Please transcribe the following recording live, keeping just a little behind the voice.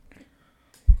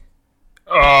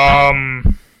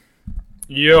Um,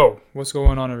 Yo, what's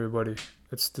going on, everybody?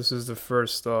 This is the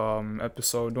first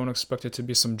episode. Don't expect it to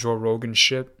be some Joe Rogan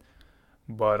shit,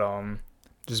 but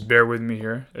just bear with me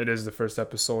here. It is the first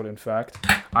episode. In fact,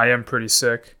 I am pretty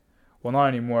sick. Well, not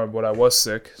anymore, but I was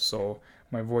sick, so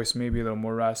my voice may be a little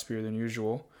more raspier than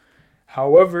usual.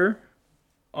 However,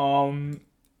 um,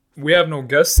 we have no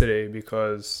guest today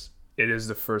because it is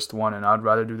the first one, and I'd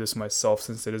rather do this myself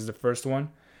since it is the first one.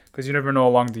 Because you never know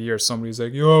along the year somebody's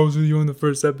like, yo, I was with you on the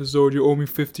first episode, you owe me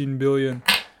 15 billion.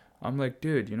 I'm like,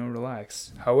 dude,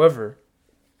 relax. However,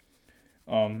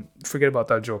 forget about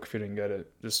that joke if you didn't get it.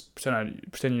 Just pretend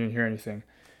you didn't hear anything.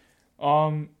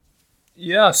 Um,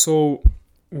 yeah, so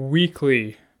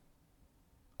weekly.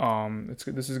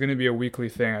 This is gonna be a weekly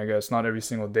thing, I guess, not every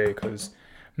single day, because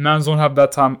mans don't have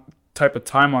that type of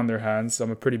time on their hands.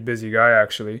 I'm a pretty busy guy,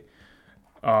 actually.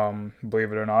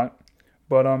 Believe it or not.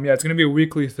 But yeah, it's gonna be a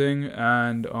weekly thing,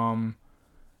 and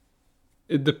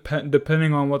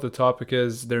depending on what the topic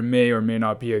is, there may or may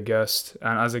not be a guest.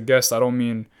 And as a guest,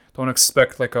 don't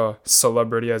expect like a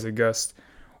celebrity as a guest,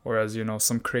 or as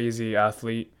some crazy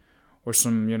athlete or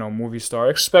some movie star.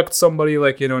 Expect somebody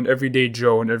like an everyday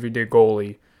Joe, an everyday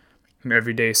goalie,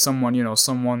 everyday someone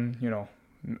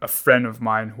a friend of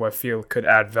mine who I feel could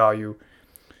add value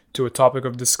to a topic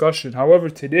of discussion. However,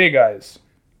 today, guys.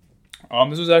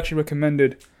 This was actually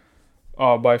recommended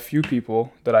by a few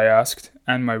people that I asked,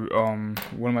 and my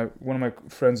one of my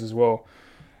friends as well.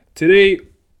 Today,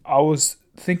 I was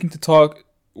thinking to talk.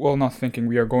 Well, not thinking.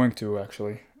 We are going to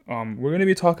actually. We're going to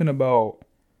be talking about,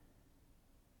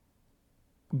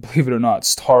 believe it or not,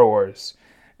 Star Wars,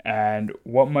 and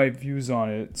what my views on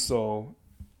it. So,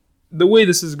 the way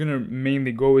this is going to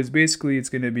mainly go is basically it's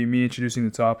going to be me introducing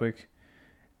the topic,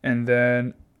 and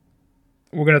then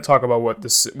we're going to talk about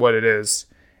what it is.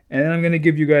 And then I'm going to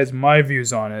give you guys my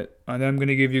views on it. And then I'm going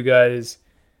to give you guys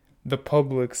the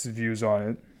public's views on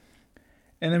it.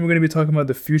 And then we're going to be talking about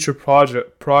the future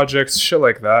projects, shit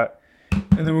like that.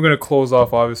 And then we're going to close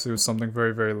off, obviously, with something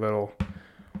very, very little.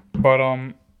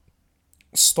 But,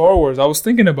 Star Wars, I was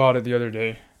thinking about it the other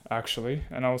day, actually.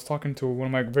 And I was talking to one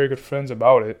of my very good friends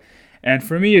about it. And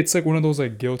for me, it's like one of those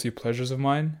like guilty pleasures of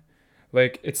mine.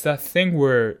 Like, it's that thing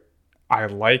where I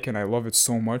like and I love it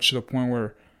so much to the point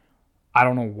where I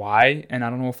don't know why and I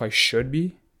don't know if I should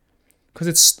be. Because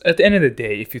it's, at the end of the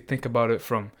day, if you think about it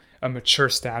from a mature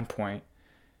standpoint,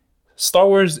 Star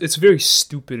Wars, it's very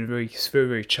stupid and it's very,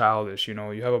 very childish. You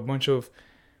have a bunch of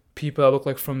people that look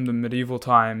like from the medieval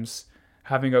times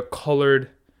having a colored,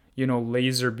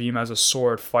 laser beam as a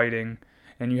sword fighting.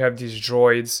 And you have these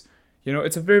droids.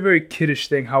 It's a very, very kiddish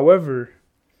thing. However,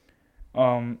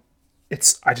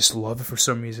 I just love it for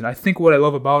some reason. I think what I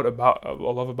love about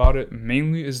it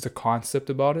mainly is the concept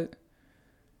about it,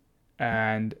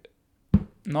 and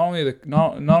not only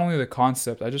the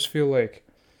concept. I just feel like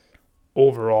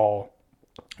overall,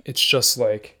 it's just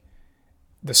like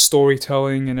the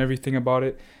storytelling and everything about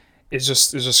it. It's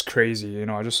just crazy.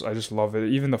 I just love it.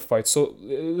 Even the fights. So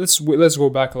let's go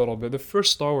back a little bit. The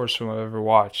first Star Wars film I ever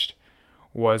watched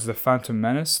was The Phantom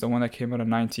Menace, the one that came out in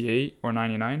 98 or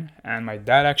 99, and my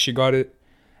dad actually got it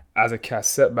as a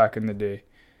cassette back in the day.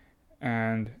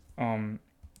 And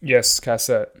yes,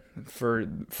 cassette. For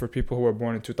people who were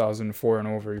born in 2004 and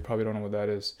over, you probably don't know what that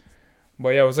is.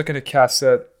 But yeah, it was like in a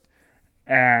cassette,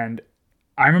 and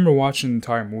I remember watching the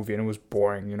entire movie, and it was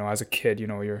boring. As a kid,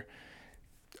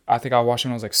 I think I watched it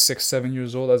when I was like 6, 7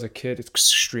 years old. As a kid, it's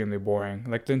extremely boring.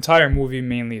 Like, the entire movie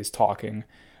mainly is talking.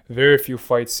 Very few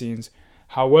fight scenes.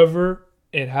 However,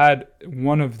 it had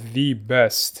one of the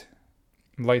best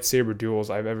lightsaber duels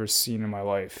I've ever seen in my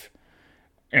life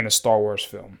in a Star Wars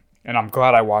film. And I'm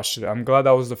glad I watched it. I'm glad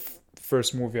that was the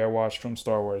first movie I watched from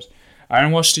Star Wars. I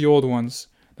didn't watch the old ones.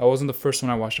 That wasn't the first one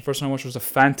I watched. The first one I watched was The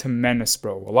Phantom Menace,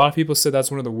 bro. A lot of people said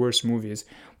that's one of the worst movies,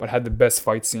 but had the best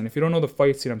fight scene. If you don't know the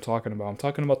fight scene I'm talking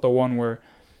about the one where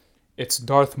it's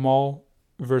Darth Maul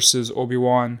versus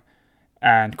Obi-Wan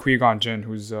and Qui-Gon Jinn,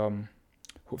 who's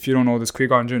if you don't know this,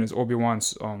 Qui-Gon Jinn is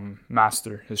Obi-Wan's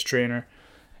master, his trainer.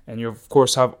 And you of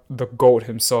course have the GOAT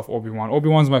himself, Obi-Wan.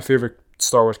 Obi-Wan's my favorite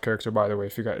Star Wars character, by the way.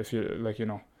 If you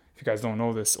guys don't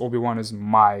know this, Obi-Wan is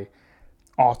my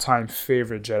all-time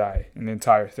favorite Jedi in the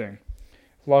entire thing.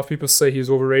 A lot of people say he's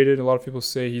overrated. A lot of people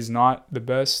say he's not the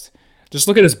best. Just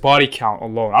look at his body count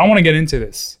alone. I don't want to get into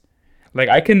this. Like,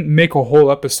 I can make a whole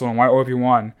episode on why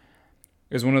Obi-Wan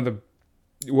is one of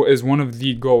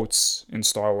the GOATs in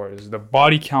Star Wars. The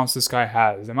body counts this guy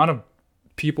has, the amount of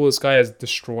people this guy has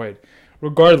destroyed.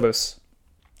 Regardless,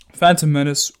 Phantom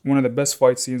Menace, one of the best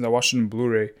fight scenes. I watched it in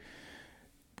Blu-ray.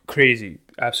 Crazy.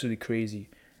 Absolutely crazy.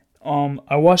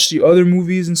 I watched the other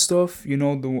movies and stuff. You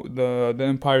know, the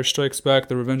Empire Strikes Back,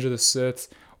 the Revenge of the Sith.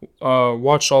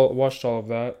 Watched all of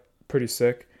that. Pretty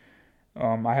sick.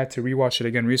 I had to rewatch it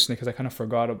again recently because I kind of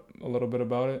forgot a little bit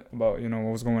about it, about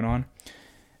what was going on.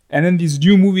 And then these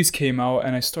new movies came out,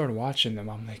 and I started watching them.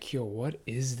 I'm like, yo, what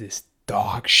is this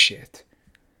dog shit?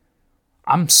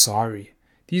 I'm sorry.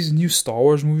 These new Star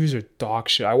Wars movies are dog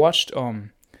shit. I watched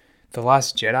The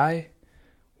Last Jedi.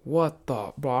 What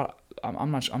the bro?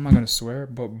 I'm not gonna swear,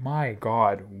 but my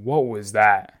God, what was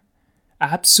that?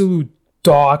 Absolute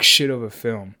dog shit of a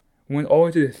film. Went all the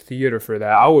way to the theater for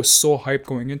that. I was so hyped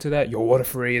going into that. Yo, what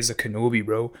if Rey is a Kenobi,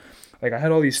 bro? Like I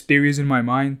had all these theories in my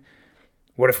mind.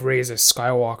 What if Rey is a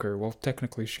Skywalker? Well,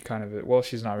 technically she kind of is. Well,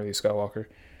 she's not really a Skywalker.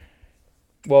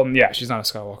 Well, yeah, she's not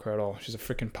a Skywalker at all. She's a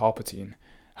freaking Palpatine.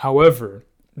 However,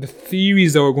 the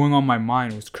theories that were going on in my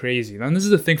mind was crazy. And this is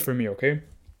the thing for me, okay?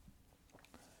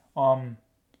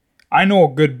 I know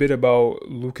a good bit about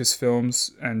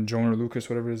Lucasfilms and Jonah Lucas,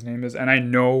 whatever his name is, and I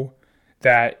know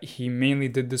that he mainly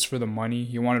did this for the money.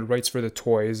 He wanted rights for the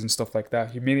toys and stuff like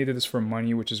that. He mainly did this for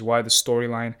money, which is why the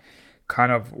storyline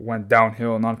kind of went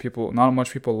downhill. Not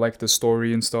much people liked the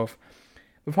story and stuff.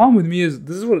 The problem with me is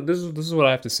this is what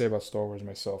I have to say about Star Wars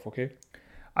myself. Okay,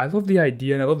 I love the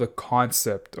idea and I love the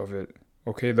concept of it.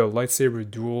 Okay, the lightsaber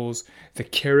duels, the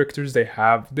characters they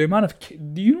have, the amount of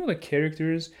do you know the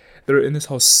characters that are in this,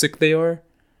 how sick they are?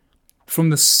 From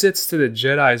the Siths to the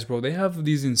Jedis, bro, they have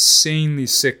these insanely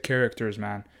sick characters,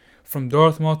 man. From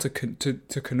Darth Maul to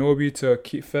Kenobi to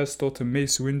Kit Fisto to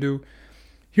Mace Windu.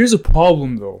 Here's a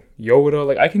problem though, Yoda,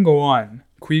 like I can go on.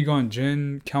 Qui-Gon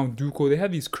Jinn, Count Dooku, they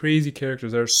have these crazy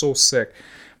characters that are so sick.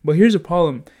 But here's a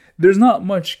problem. There's not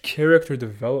much character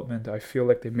development I feel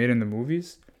like they made in the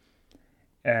movies.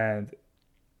 And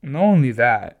not only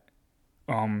that,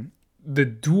 the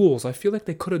duels, I feel like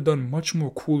they could have done much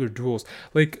more cooler duels.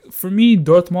 Like, for me,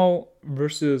 Darth Maul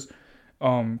versus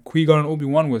Qui-Gon and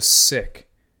Obi-Wan was sick.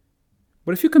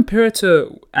 But if you compare it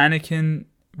to Anakin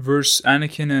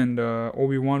and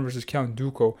Obi-Wan versus Count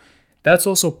Dooku, that's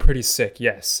also pretty sick,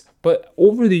 yes. But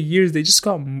over the years, they just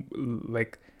got,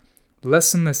 like,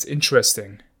 less and less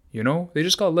interesting, you know? They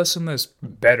just got less and less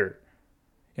better,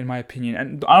 in my opinion.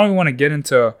 And I don't even want to get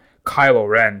into Kylo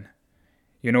Ren.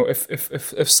 You know,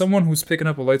 if someone who's picking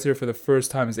up a lightsaber for the first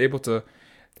time is able to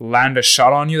land a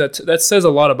shot on you, that says a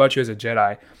lot about you as a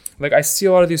Jedi. Like, I see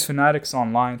a lot of these fanatics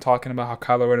online talking about how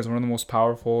Kylo Ren is one of the most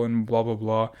powerful and blah, blah,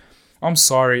 blah. I'm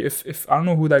sorry. If I don't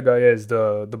know who that guy is,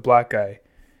 the black guy,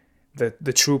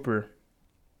 the trooper.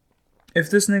 If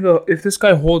this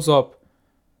guy holds up,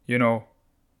 you know,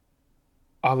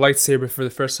 a lightsaber for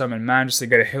the first time and manages to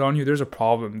get a hit on you, there's a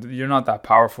problem. You're not that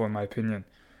powerful, in my opinion.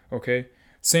 Okay?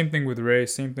 Same thing with Rey,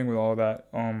 same thing with all that.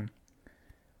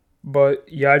 But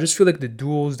yeah, I just feel like the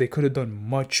duels, they could have done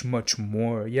much, much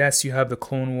more. Yes, you have the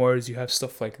Clone Wars, you have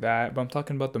stuff like that, but I'm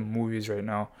talking about the movies right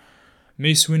now.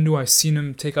 Mace Windu, I've seen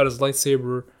him take out his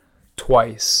lightsaber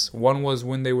twice. One was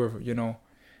when they were, you know,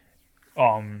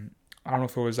 I don't know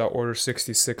if it was that Order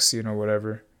 66, you know,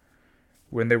 whatever.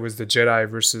 When there was the Jedi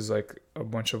versus like a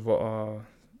bunch of,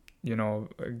 you know,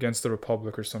 against the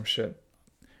Republic or some shit.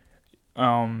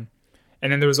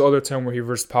 And then there was the other time where he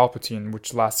versed Palpatine,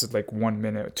 which lasted like 1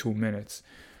 minute, 2 minutes.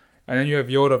 And then you have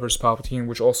Yoda versus Palpatine,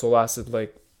 which also lasted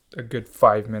like a good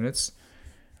 5 minutes.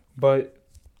 But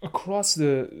across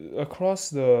the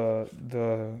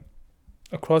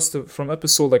from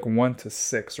episode like 1 to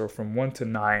 6 or from 1 to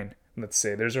 9, let's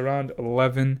say, there's around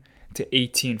 11 to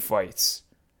 18 fights.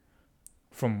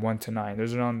 From 1 to 9,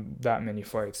 there's around that many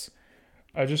fights.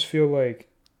 I just feel like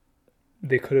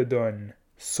they could have done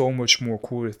so much more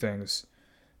cooler things.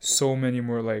 So many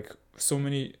more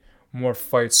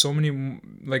fights,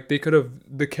 they could have,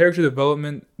 the character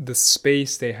development, the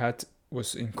space they had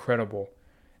was incredible.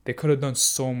 They could have done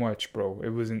so much, bro. It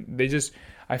was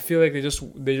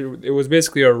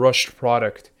basically a rushed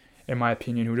product, in my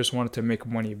opinion, who just wanted to make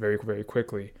money very, very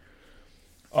quickly.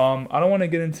 I don't want to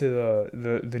get into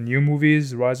the new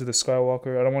movies, Rise of the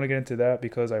Skywalker. I don't want to get into that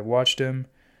because I watched them,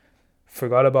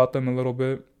 forgot about them a little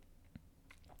bit.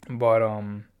 But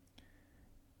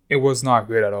it was not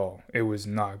good at all. It was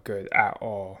not good at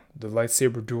all. The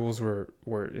lightsaber duels were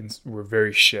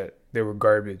very shit. They were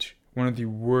garbage. One of the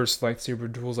worst lightsaber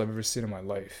duels I've ever seen in my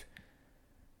life.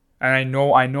 And I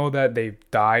know that they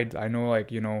died. I know,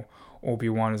 like, you know,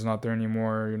 Obi-Wan is not there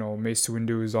anymore. You know, Mace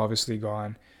Windu is obviously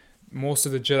gone. Most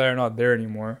of the Jedi are not there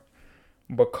anymore.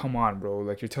 But come on, bro.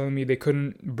 Like, you're telling me they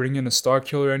couldn't bring in a Star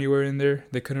Killer anywhere in there?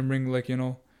 They couldn't bring, like, you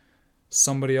know,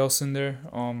 somebody else in there?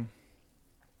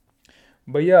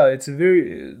 But yeah,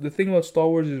 the thing about Star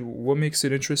Wars is what makes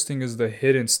it interesting is the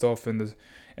hidden stuff and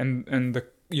the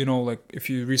like if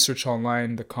you research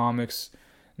online, the comics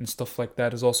and stuff like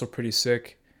that is also pretty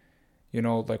sick.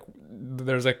 Like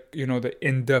there's like the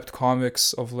in-depth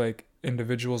comics of like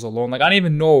individuals alone. Like I didn't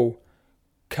even know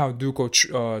Count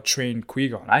Dooku trained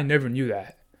Qui-Gon. I never knew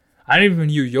that. I didn't even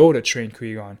knew Yoda trained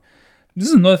Qui-Gon. This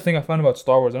is another thing I found about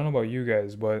Star Wars. I don't know about you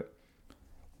guys, but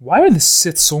why are the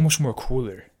Sith so much more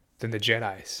cooler than the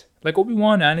Jedis? Like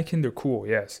Obi-Wan, Anakin, they're cool,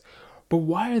 yes, but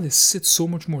why are the Sith so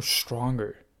much more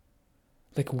stronger?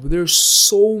 Like they're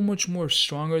so much more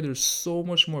stronger. They're so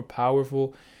much more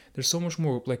powerful. They're so much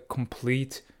more like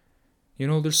complete.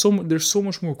 They're so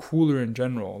much more cooler in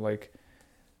general. Like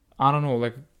I don't know.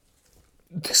 Like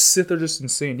the Sith are just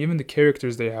insane. Even the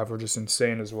characters they have are just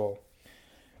insane as well.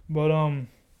 But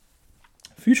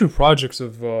future projects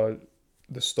of the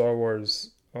Star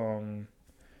Wars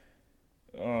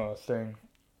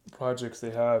projects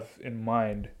they have in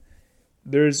mind.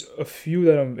 There's a few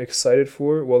that I'm excited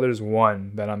for. Well, there's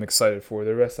one that I'm excited for.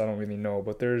 The rest I don't really know.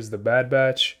 But there's the Bad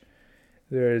Batch.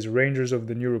 There is Rangers of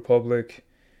the New Republic.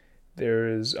 There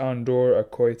is Andor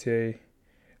Akoite.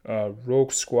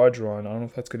 Rogue Squadron. I don't know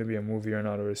if that's going to be a movie or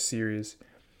not, or a series.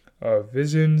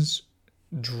 Visions,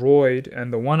 Droid,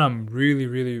 and the one I'm really,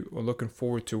 really looking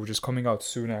forward to, which is coming out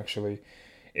soon actually,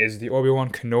 is the Obi-Wan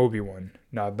Kenobi one.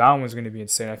 Now that one's going to be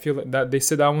insane. I feel like that they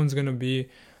said that one's going to be,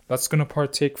 that's going to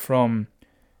partake from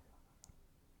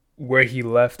where he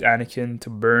left Anakin to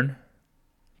burn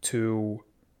to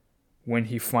when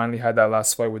he finally had that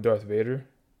last fight with Darth Vader,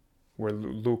 where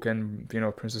Luke and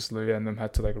Princess Leia and them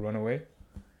had to like run away.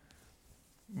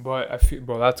 But I feel,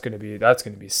 bro, that's gonna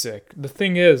be sick. The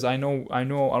thing is, I don't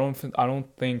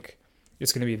think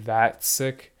it's gonna be that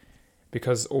sick,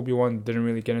 because Obi-Wan didn't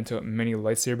really get into many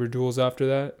lightsaber duels after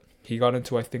that. He got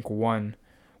into, I think, one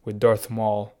with Darth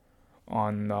Maul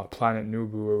on planet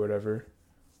Naboo or whatever,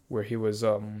 where he was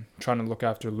trying to look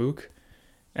after Luke,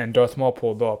 and Darth Maul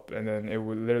pulled up, and then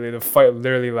the fight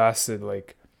literally lasted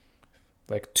like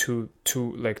 2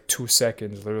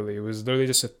 seconds. Literally, it was literally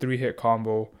just a 3-hit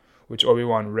combo, which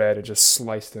Obi-Wan read and just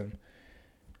sliced him.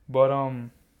 But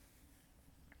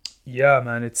yeah,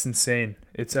 man, it's insane.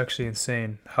 It's actually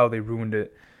insane how they ruined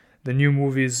it. The new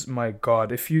movies, my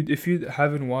God. If you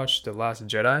haven't watched The Last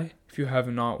Jedi, if you have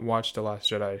not watched The Last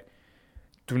Jedi,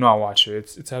 do not watch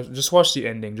it. Just watch the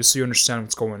ending, just so you understand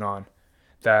what's going on.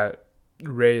 That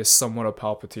Rey is somewhat a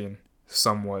Palpatine,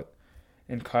 somewhat,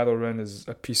 and Kylo Ren is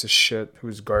a piece of shit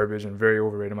who's garbage and very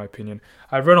overrated in my opinion.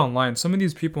 I've read online, some of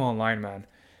these people online, man.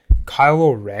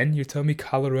 Kylo Ren? You're telling me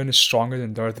Kylo Ren is stronger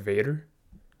than Darth Vader?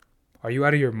 Are you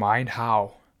out of your mind?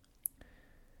 How?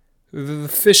 The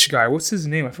fish guy, what's his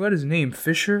name? I forgot his name.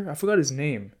 Fisher? I forgot his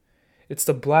name. It's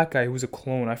the black guy who's a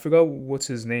clone. I forgot what's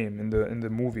his name in the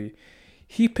movie.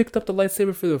 He picked up the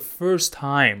lightsaber for the first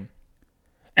time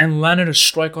and landed a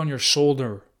strike on your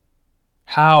shoulder.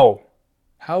 How?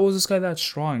 How was this guy that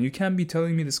strong? You can't be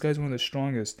telling me this guy's one of the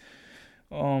strongest.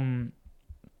 Another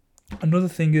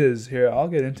thing is, here, I'll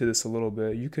get into this a little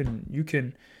bit. You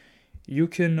can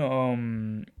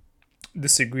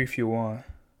disagree if you want.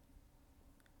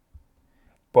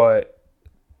 But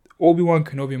Obi-Wan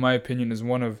Kenobi, in my opinion, is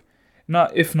one of,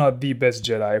 if not the best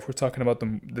Jedi, if we're talking about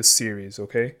the series,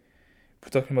 okay? If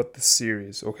we're talking about the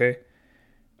series, okay?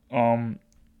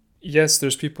 Yes,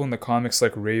 there's people in the comics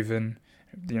like Raven.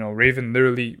 Raven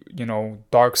literally,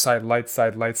 dark side, light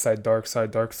side, dark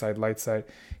side, light side.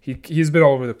 He's been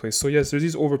all over the place. So yes, there's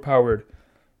these overpowered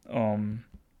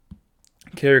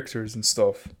characters and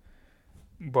stuff.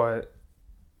 But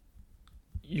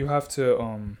you have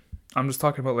to I'm just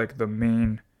talking about like the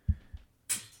main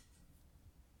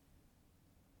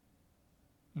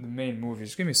movies.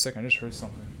 Just give me a second, I just heard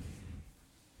something.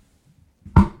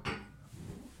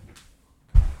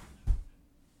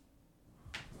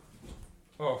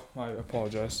 Oh, I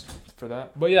apologize for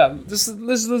that. But yeah, let's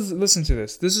listen to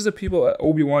this. This is the people that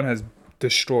Obi-Wan has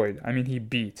destroyed. I mean, he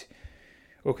beat.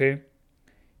 Okay?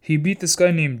 He beat this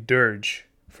guy named Dirge.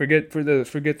 Forget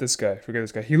this guy.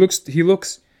 He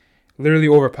looks literally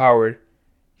overpowered,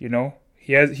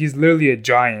 He's literally a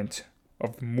giant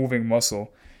of moving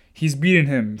muscle. He's beaten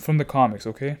him from the comics,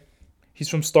 okay? He's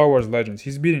from Star Wars Legends.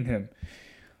 He's beaten him.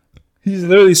 He's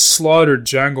literally slaughtered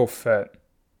Jango Fett.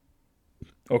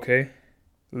 Okay?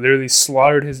 Literally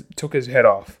took his head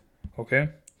off. Okay?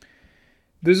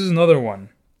 This is another one.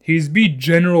 He's beat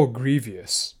General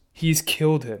Grievous. He's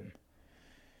killed him.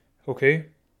 Okay?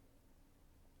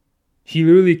 He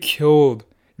literally killed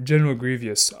General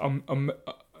Grievous. A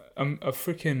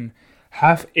freaking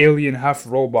half alien, half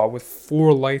robot with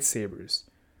 4 lightsabers.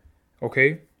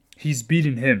 Okay? He's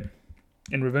beaten him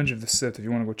in Revenge of the Sith, if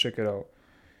you want to go check it out.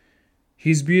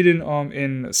 He's beaten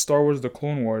in Star Wars the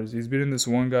Clone Wars. He's beaten this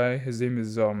one guy. His name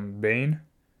is Bane.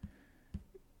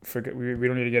 Forget we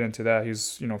don't need to get into that.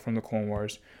 He's from the Clone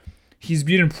Wars. He's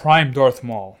beaten Prime Darth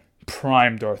Maul.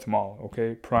 Prime Darth Maul.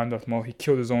 Okay, Prime Darth Maul. He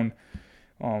killed his own.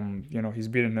 He's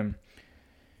beaten him.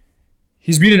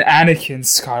 He's beaten Anakin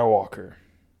Skywalker.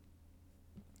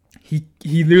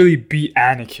 He literally beat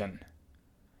Anakin.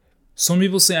 Some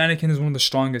people say Anakin is one of the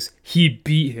strongest. He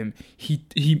beat him.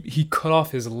 He cut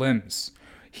off his limbs.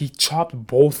 He chopped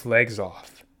both legs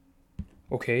off.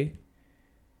 Okay?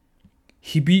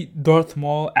 He beat Darth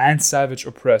Maul and Savage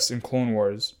Opress in Clone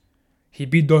Wars. He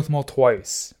beat Darth Maul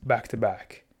twice, back to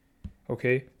back.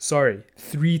 Okay? Sorry,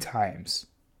 3 times.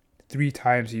 3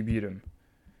 times he beat him.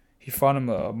 He fought him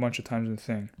a bunch of times in the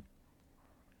thing.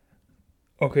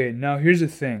 Okay, now here's the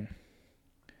thing.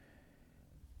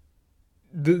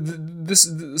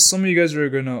 Some of you guys are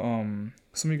gonna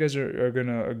are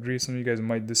gonna agree, some of you guys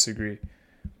might disagree,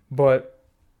 but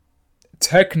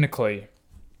technically,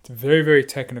 very very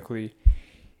technically,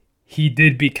 he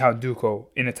did beat Count Dooku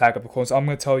in Attack of the Clones. I'm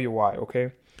gonna tell you why.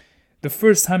 Okay, the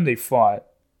first time they fought,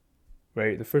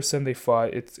 right? The first time they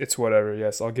fought, it's whatever.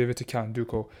 Yes, I'll give it to Count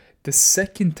Dooku. The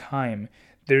second time,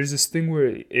 there's this thing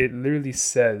where it literally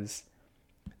says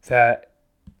that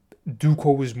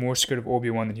Dooku was more scared of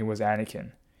Obi-Wan than he was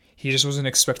Anakin. He just wasn't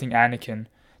expecting Anakin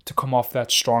to come off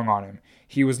that strong on him.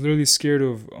 He was literally scared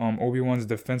of Obi-Wan's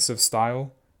defensive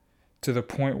style to the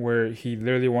point where he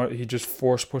just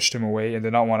force pushed him away and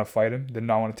did not want to fight him, did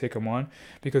not want to take him on,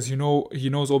 because he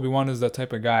knows Obi-Wan is that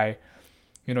type of guy.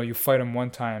 You fight him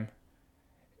one time,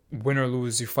 win or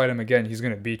lose, you fight him again, he's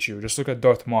gonna beat you. Just look at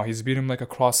Darth Maul. He's beat him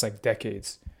across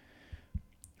decades.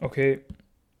 Okay.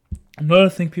 Another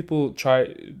thing people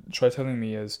try telling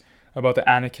me is about the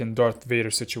Anakin Darth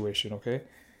Vader situation, okay?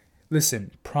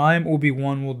 Listen, Prime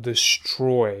Obi-Wan will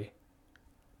destroy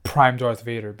Prime Darth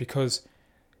Vader, because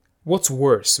what's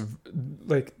worse?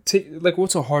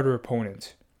 What's a harder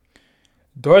opponent?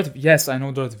 Yes, I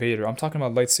know Darth Vader. I'm talking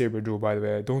about lightsaber duel, by the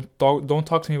way. Don't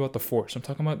talk to me about the Force. I'm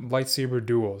talking about lightsaber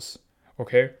duels,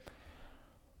 okay?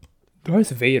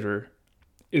 Darth Vader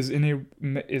is in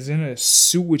a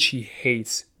suit which he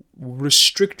hates.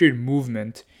 Restricted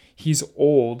movement. He's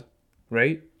old,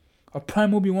 right? A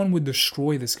Prime Obi-Wan would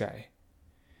destroy this guy.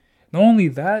 Not only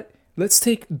that, let's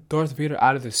take Darth Vader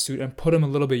out of the suit and put him a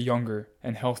little bit younger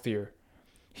and healthier.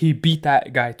 He beat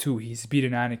that guy too. He's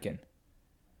beaten Anakin.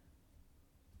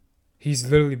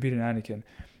 He's literally beaten Anakin.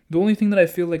 The only thing that I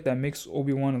feel that makes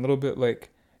Obi-Wan a little bit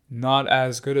not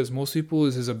as good as most people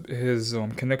is his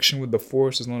connection with the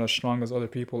Force is not as strong as other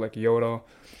people like Yoda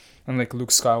and Luke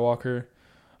Skywalker.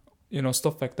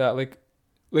 Stuff like that. Like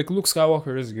Luke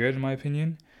Skywalker is good in my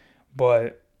opinion,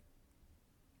 but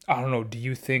I don't know. Do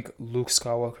you think Luke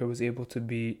Skywalker was able to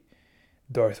beat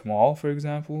Darth Maul, for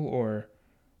example,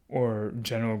 or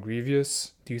General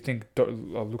Grievous? Do you think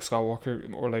Luke Skywalker,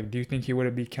 or do you think he would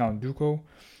have beat Count Dooku?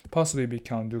 Possibly beat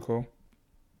Count Dooku.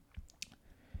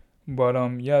 But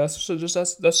yeah, that's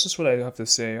just what I have to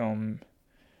say.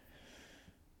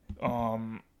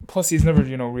 Plus, he's never,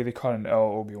 really caught an L,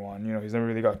 Obi-Wan. He's never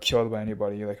really got killed by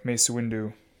anybody. Mace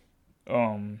Windu,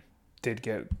 did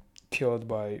get killed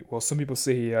by... Well, some people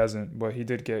say he hasn't, but he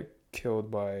did get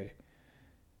killed by,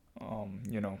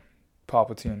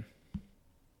 Palpatine.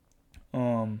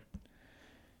 But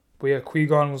yeah,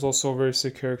 Qui-Gon was also a very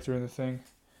sick character in the thing.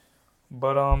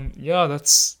 But, yeah,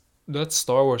 that's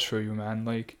Star Wars for you, man.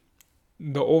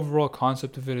 The overall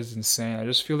concept of it is insane. I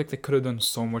just feel they could have done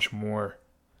so much more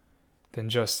than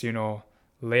just,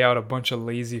 lay out a bunch of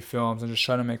lazy films and just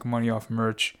try to make money off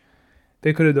merch.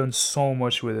 They could have done so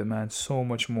much with it, man. So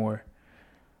much more.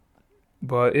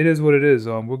 But it is what it is.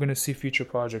 We're going to see future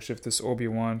projects if this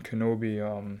Obi-Wan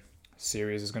Kenobi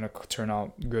series is going to turn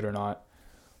out good or not.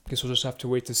 Guess we'll just have to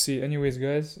wait to see. Anyways,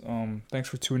 guys, thanks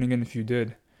for tuning in if you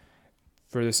did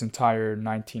for this entire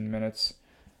 19 minutes.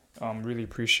 Really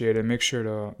appreciate it. Make sure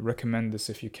to recommend this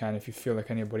if you can, if you feel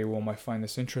like anybody might find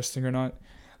this interesting or not.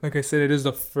 Like I said, it is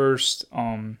the first,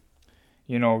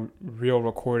 real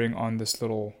recording on this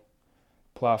little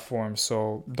platform.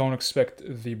 So don't expect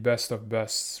the best of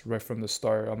bests right from the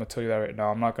start. I'm gonna tell you that right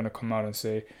now. I'm not gonna come out and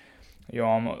say,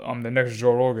 I'm the next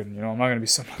Joe Rogan. I'm not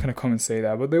gonna come and say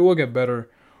that. But they will get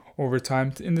better over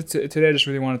time. Today, I just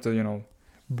really wanted to,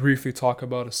 briefly talk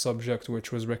about a subject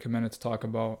which was recommended to talk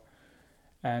about.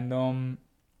 And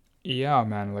yeah,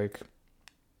 man.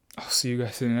 I'll see you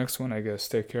guys in the next one. I guess.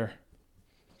 Take care.